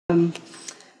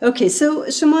Okay, so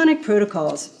shamanic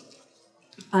protocols.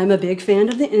 I'm a big fan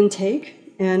of the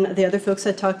intake, and the other folks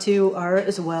I talk to are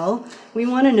as well. We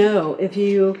want to know if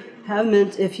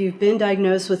you've been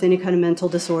diagnosed with any kind of mental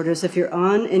disorders, if you're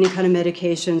on any kind of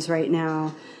medications right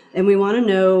now, and we want to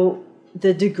know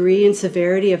the degree and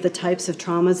severity of the types of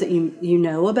traumas that you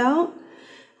know about.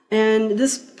 And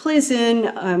this plays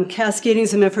in, cascading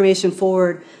some information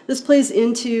forward, this plays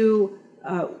into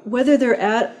whether they're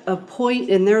at a point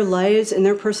in their lives, in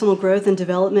their personal growth and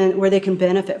development where they can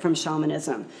benefit from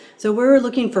shamanism. So we're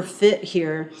looking for fit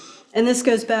here. And this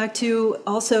goes back to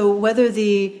also whether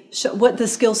what the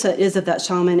skill set is of that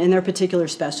shaman in their particular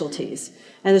specialties.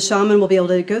 And the shaman will be able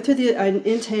to go through the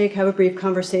intake, have a brief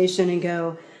conversation and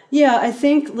go, yeah, I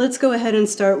think let's go ahead and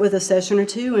start with a session or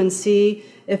two and see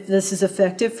if this is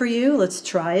effective for you. Let's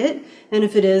try it. And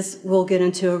if it is, we'll get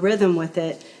into a rhythm with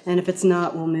it. And if it's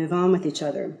not, we'll move on with each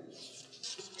other.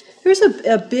 There's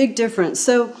a big difference.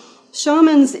 So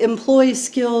shamans employ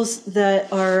skills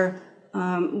that are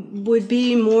would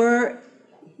be more,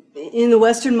 in the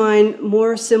Western mind,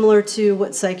 more similar to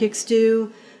what psychics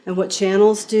do and what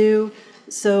channels do.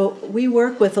 So we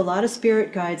work with a lot of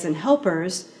spirit guides and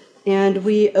helpers, and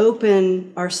we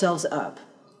open ourselves up.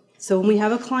 So when we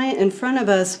have a client in front of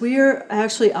us, we are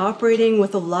actually operating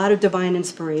with a lot of divine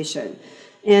inspiration.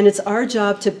 And it's our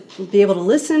job to be able to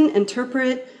listen,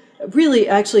 interpret, really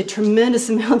actually tremendous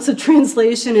amounts of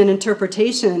translation and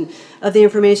interpretation of the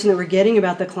information that we're getting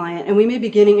about the client. And we may be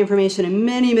getting information in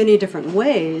many, many different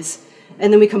ways.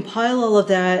 And then we compile all of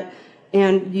that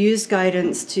and use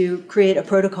guidance to create a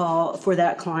protocol for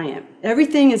that client.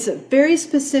 Everything is a very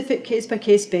specific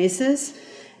case-by-case basis.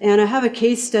 And I have a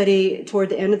case study toward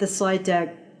the end of the slide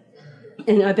deck,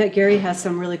 and I bet Gary has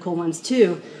some really cool ones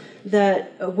too,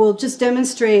 that will just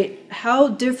demonstrate how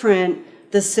different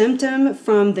the symptom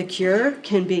from the cure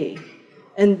can be.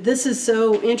 And this is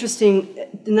so interesting,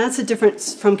 and that's a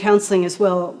difference from counseling as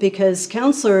well, because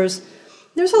counselors,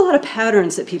 there's a lot of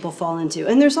patterns that people fall into,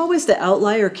 and there's always the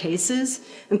outlier cases.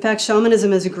 In fact,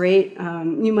 shamanism is a great,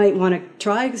 you might want to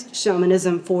try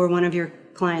shamanism for one of your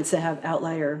clients that have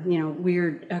outlier,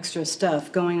 weird extra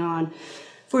stuff going on.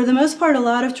 For the most part, a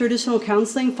lot of traditional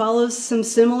counseling follows some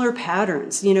similar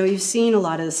patterns. You've seen a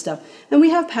lot of this stuff. And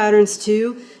we have patterns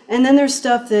too. And then there's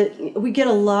stuff that we get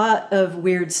a lot of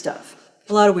weird stuff.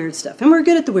 A lot of weird stuff. And we're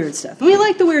good at the weird stuff. And we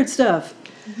like the weird stuff.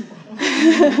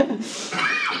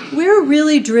 We're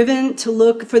really driven to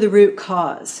look for the root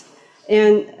cause.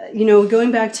 And,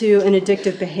 going back to an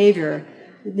addictive behavior,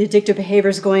 the addictive behavior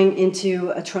is going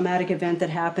into a traumatic event that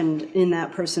happened in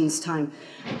that person's time.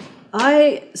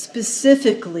 I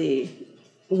specifically,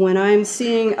 when I'm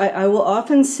seeing, I will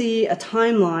often see a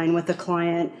timeline with a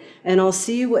client, and I'll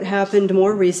see what happened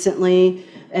more recently,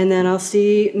 and then I'll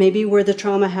see maybe where the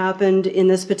trauma happened in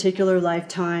this particular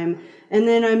lifetime, and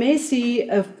then I may see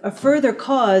a further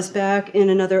cause back in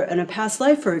a past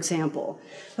life, for example.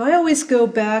 So I always go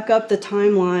back up the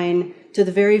timeline to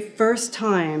the very first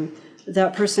time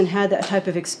that person had that type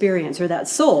of experience, or that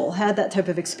soul had that type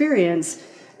of experience,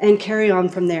 and carry on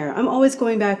from there. I'm always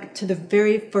going back to the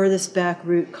very furthest back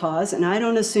root cause, and I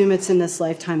don't assume it's in this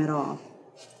lifetime at all.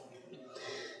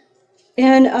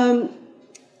 And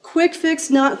quick fix,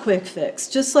 not quick fix.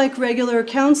 Just like regular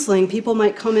counseling, people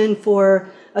might come in for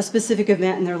a specific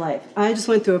event in their life. I just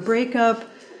went through a breakup.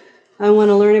 I want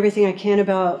to learn everything I can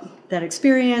about that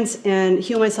experience and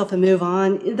heal myself and move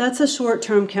on. That's a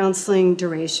short-term counseling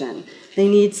duration. They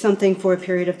need something for a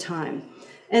period of time.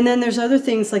 And then there's other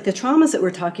things like the traumas that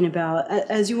we're talking about.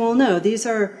 As you all know, these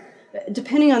are,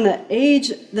 depending on the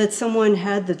age that someone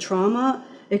had the trauma,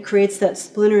 it creates that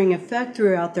splintering effect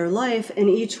throughout their life, and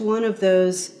each one of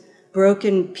those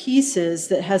broken pieces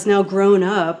that has now grown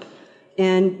up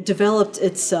and developed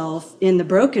itself in the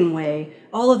broken way,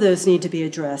 all of those need to be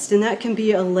addressed. And that can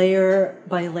be a layer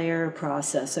by layer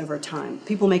process over time.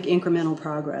 People make incremental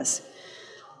progress.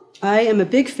 I am a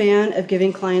big fan of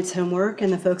giving clients homework,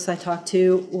 and the folks I talk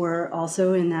to were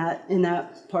also in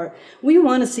that part. We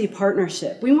want to see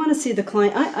partnership. We want to see the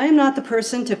client. I am not the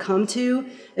person to come to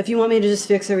if you want me to just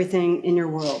fix everything in your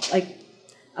world.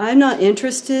 I'm not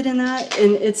interested in that,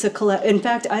 and in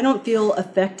fact, I don't feel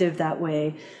effective that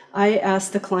way. I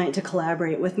ask the client to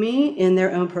collaborate with me in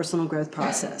their own personal growth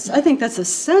process. I think that's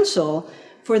essential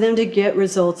for them to get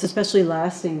results, especially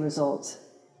lasting results.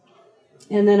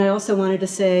 And then I also wanted to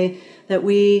say that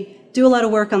we do a lot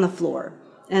of work on the floor,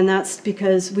 and that's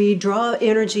because we draw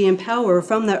energy and power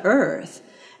from the earth,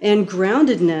 and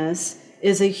groundedness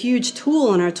is a huge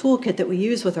tool in our toolkit that we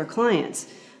use with our clients.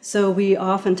 So we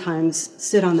oftentimes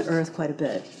sit on the earth quite a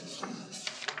bit.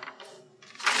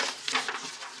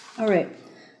 All right.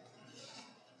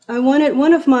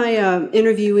 one of my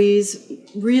interviewees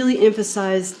really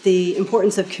emphasized the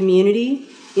importance of community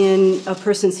in a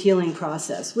person's healing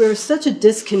process. We're such a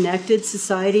disconnected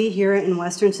society here in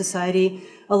Western society.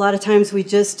 A lot of times we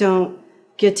just don't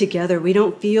get together. We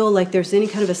don't feel like there's any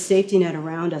kind of a safety net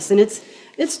around us. And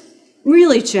it's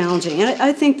really challenging. And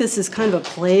I think this is kind of a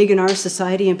plague in our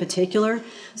society in particular.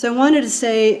 So I wanted to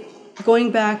say,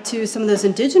 going back to some of those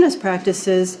indigenous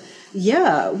practices,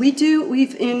 yeah, we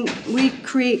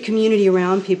create community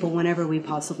around people whenever we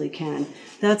possibly can.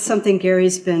 That's something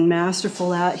Gary's been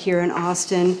masterful at here in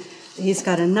Austin. He's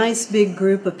got a nice big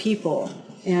group of people,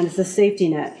 and it's a safety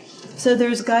net. So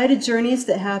there's guided journeys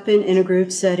that happen in a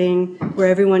group setting where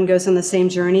everyone goes on the same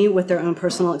journey with their own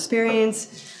personal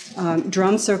experience.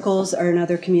 Drum circles are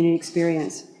another community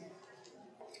experience.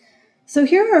 So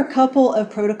here are a couple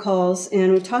of protocols,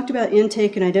 and we've talked about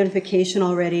intake and identification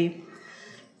already.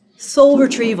 Soul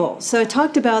retrieval. So I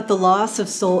talked about the loss of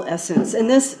soul essence, and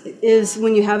this is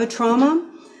when you have a trauma,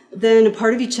 then a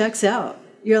part of you checks out.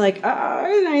 You're like,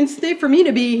 it's safe for me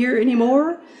to be here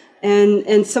anymore,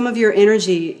 and some of your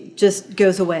energy just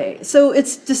goes away. So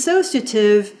it's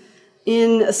dissociative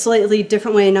in a slightly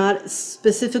different way, not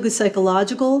specifically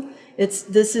psychological.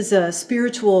 This is a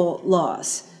spiritual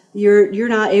loss. You're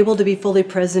not able to be fully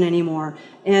present anymore.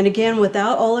 And again,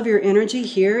 without all of your energy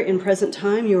here in present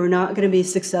time, you are not going to be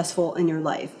successful in your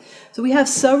life. So we have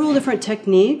several different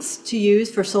techniques to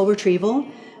use for soul retrieval.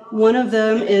 One of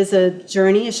them is a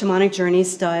journey, a shamanic journey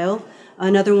style.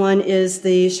 Another one is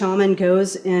the shaman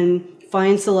goes and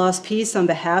finds the lost piece on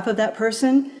behalf of that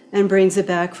person and brings it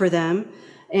back for them.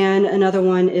 And another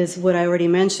one is what I already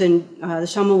mentioned. The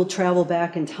shaman will travel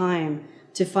back in time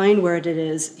to find where it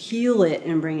is, heal it,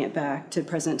 and bring it back to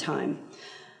present time.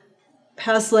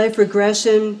 Past life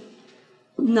regression,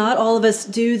 not all of us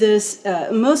do this.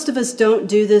 Most of us don't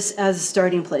do this as a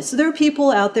starting place. So there are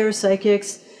people out there,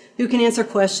 psychics, who can answer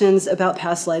questions about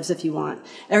past lives if you want.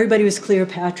 Everybody was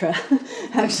Cleopatra,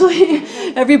 actually.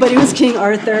 Everybody was King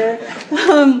Arthur.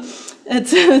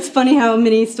 It's funny how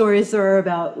many stories there are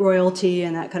about royalty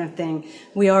and that kind of thing.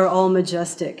 We are all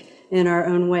majestic in our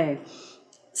own way.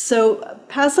 So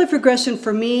past life regression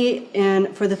for me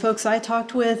and for the folks I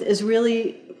talked with is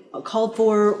really called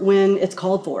for when it's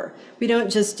called for. We don't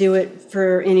just do it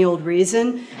for any old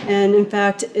reason. And in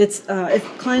fact, it's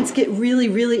if clients get really,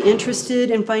 really interested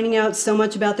in finding out so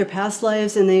much about their past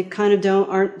lives and they kind of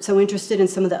aren't so interested in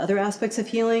some of the other aspects of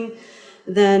healing,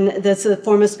 then that's a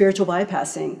form of spiritual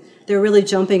bypassing. They're really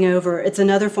jumping over. It's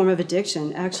another form of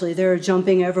addiction, actually. They're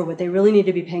jumping over what they really need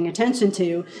to be paying attention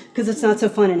to, because it's not so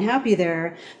fun and happy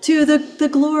there, to the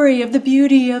glory of the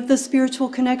beauty of the spiritual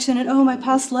connection and, oh, my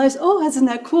past lives, oh, isn't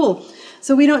that cool?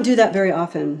 So we don't do that very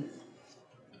often.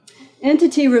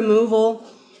 Entity removal.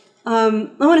 I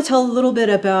want to tell a little bit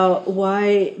about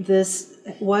why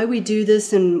we do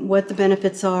this and what the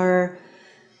benefits are.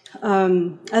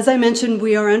 As I mentioned,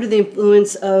 we are under the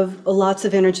influence of lots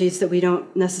of energies that we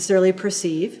don't necessarily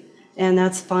perceive, and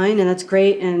that's fine and that's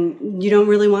great, and you don't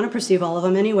really want to perceive all of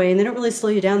them anyway, and they don't really slow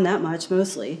you down that much,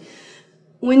 mostly.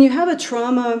 When you have a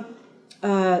trauma,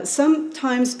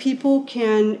 sometimes people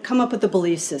can come up with a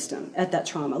belief system at that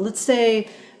trauma. Let's say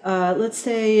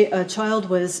a child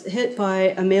was hit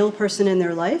by a male person in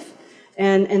their life,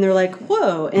 and they're like,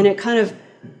 whoa, and it kind of,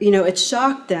 it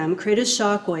shocked them, created a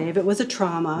shock wave. It was a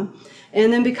trauma.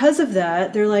 And then because of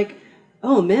that, they're like,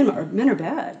 oh, men are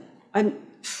bad. I'm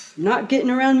not getting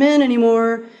around men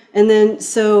anymore. And then,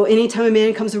 so anytime a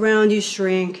man comes around, you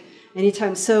shrink. And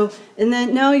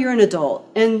then now you're an adult.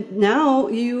 And now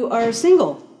you are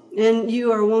single. And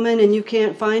you are a woman and you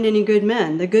can't find any good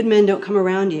men. The good men don't come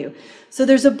around you. So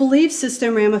there's a belief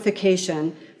system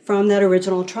ramification from that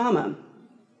original trauma.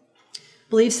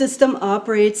 Belief system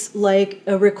operates like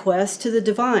a request to the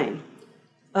divine.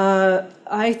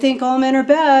 I think all men are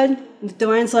bad. The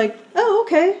divine's like, oh,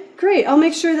 okay, great. I'll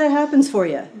make sure that happens for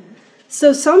you.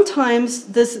 So sometimes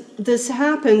this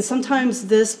happens. Sometimes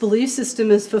this belief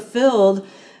system is fulfilled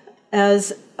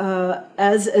as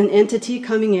an entity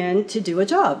coming in to do a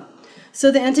job. So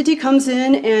the entity comes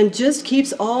in and just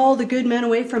keeps all the good men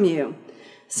away from you.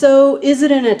 So is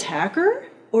it an attacker,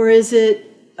 or is it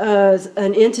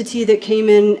an entity that came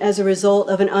in as a result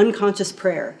of an unconscious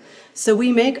prayer? So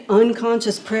we make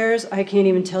unconscious prayers, I can't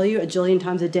even tell you, a jillion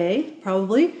times a day,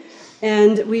 probably.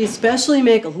 And we especially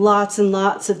make lots and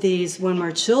lots of these when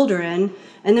we're children,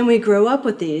 and then we grow up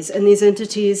with these, and these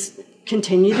entities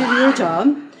continue to do their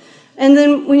job. And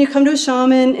then when you come to a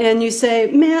shaman and you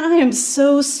say, man, I am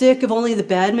so sick of only the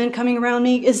bad men coming around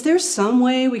me, is there some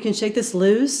way we can shake this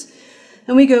loose?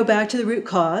 And we go back to the root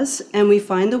cause, and we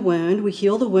find the wound, we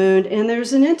heal the wound, and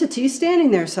there's an entity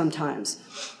standing there sometimes.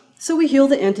 So we heal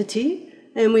the entity,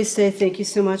 and we say, thank you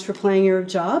so much for playing your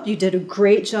job. You did a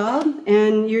great job,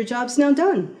 and your job's now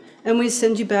done. And we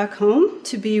send you back home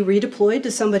to be redeployed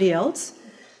to somebody else.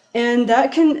 And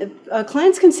that can,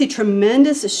 clients can see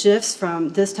tremendous shifts from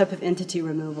this type of entity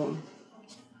removal.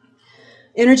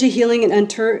 Energy healing and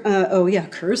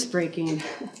curse breaking.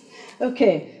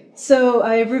 Okay, so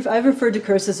I've referred to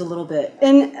curses a little bit.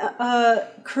 And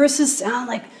curses sound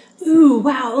like, ooh,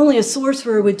 wow, only a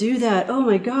sorcerer would do that. Oh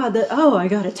my God, I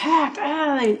got attacked.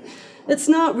 It's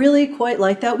not really quite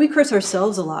like that. We curse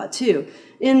ourselves a lot too.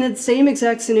 In the same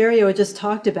exact scenario I just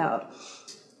talked about,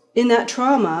 in that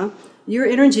trauma, your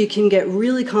energy can get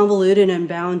really convoluted and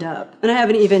bound up. And I have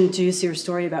an even juicier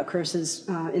story about curses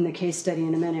in the case study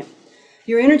in a minute.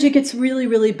 Your energy gets really,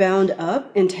 really bound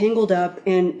up and tangled up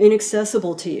and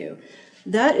inaccessible to you.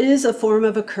 That is a form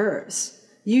of a curse.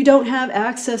 You don't have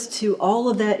access to all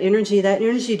of that energy. That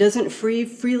energy doesn't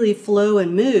freely flow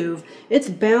and move. It's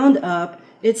bound up,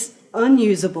 it's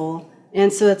unusable,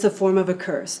 and so it's a form of a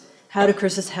curse. How do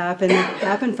curses happen? They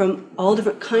happen from all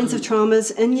different kinds of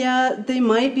traumas, and yeah, they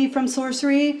might be from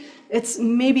sorcery. It's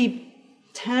maybe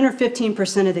 10 or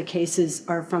 15% of the cases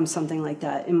are from something like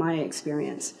that, in my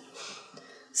experience.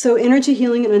 So energy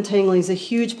healing and untangling is a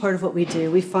huge part of what we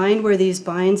do. We find where these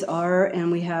binds are,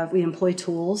 and we employ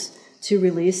tools to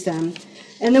release them.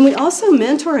 And then we also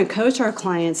mentor and coach our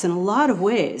clients in a lot of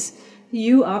ways.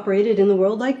 You operated in the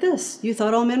world like this. You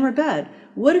thought all men were bad.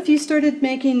 What if you started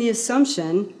making the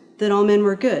assumption that all men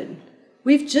were good?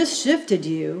 We've just shifted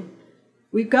you.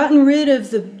 We've gotten rid of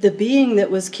the being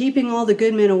that was keeping all the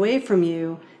good men away from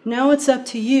you. Now it's up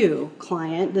to you,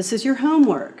 client. This is your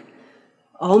homework.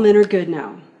 All men are good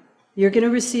now. You're going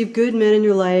to receive good men in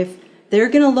your life. They're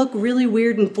going to look really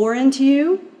weird and foreign to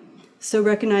you, so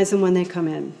recognize them when they come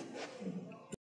in.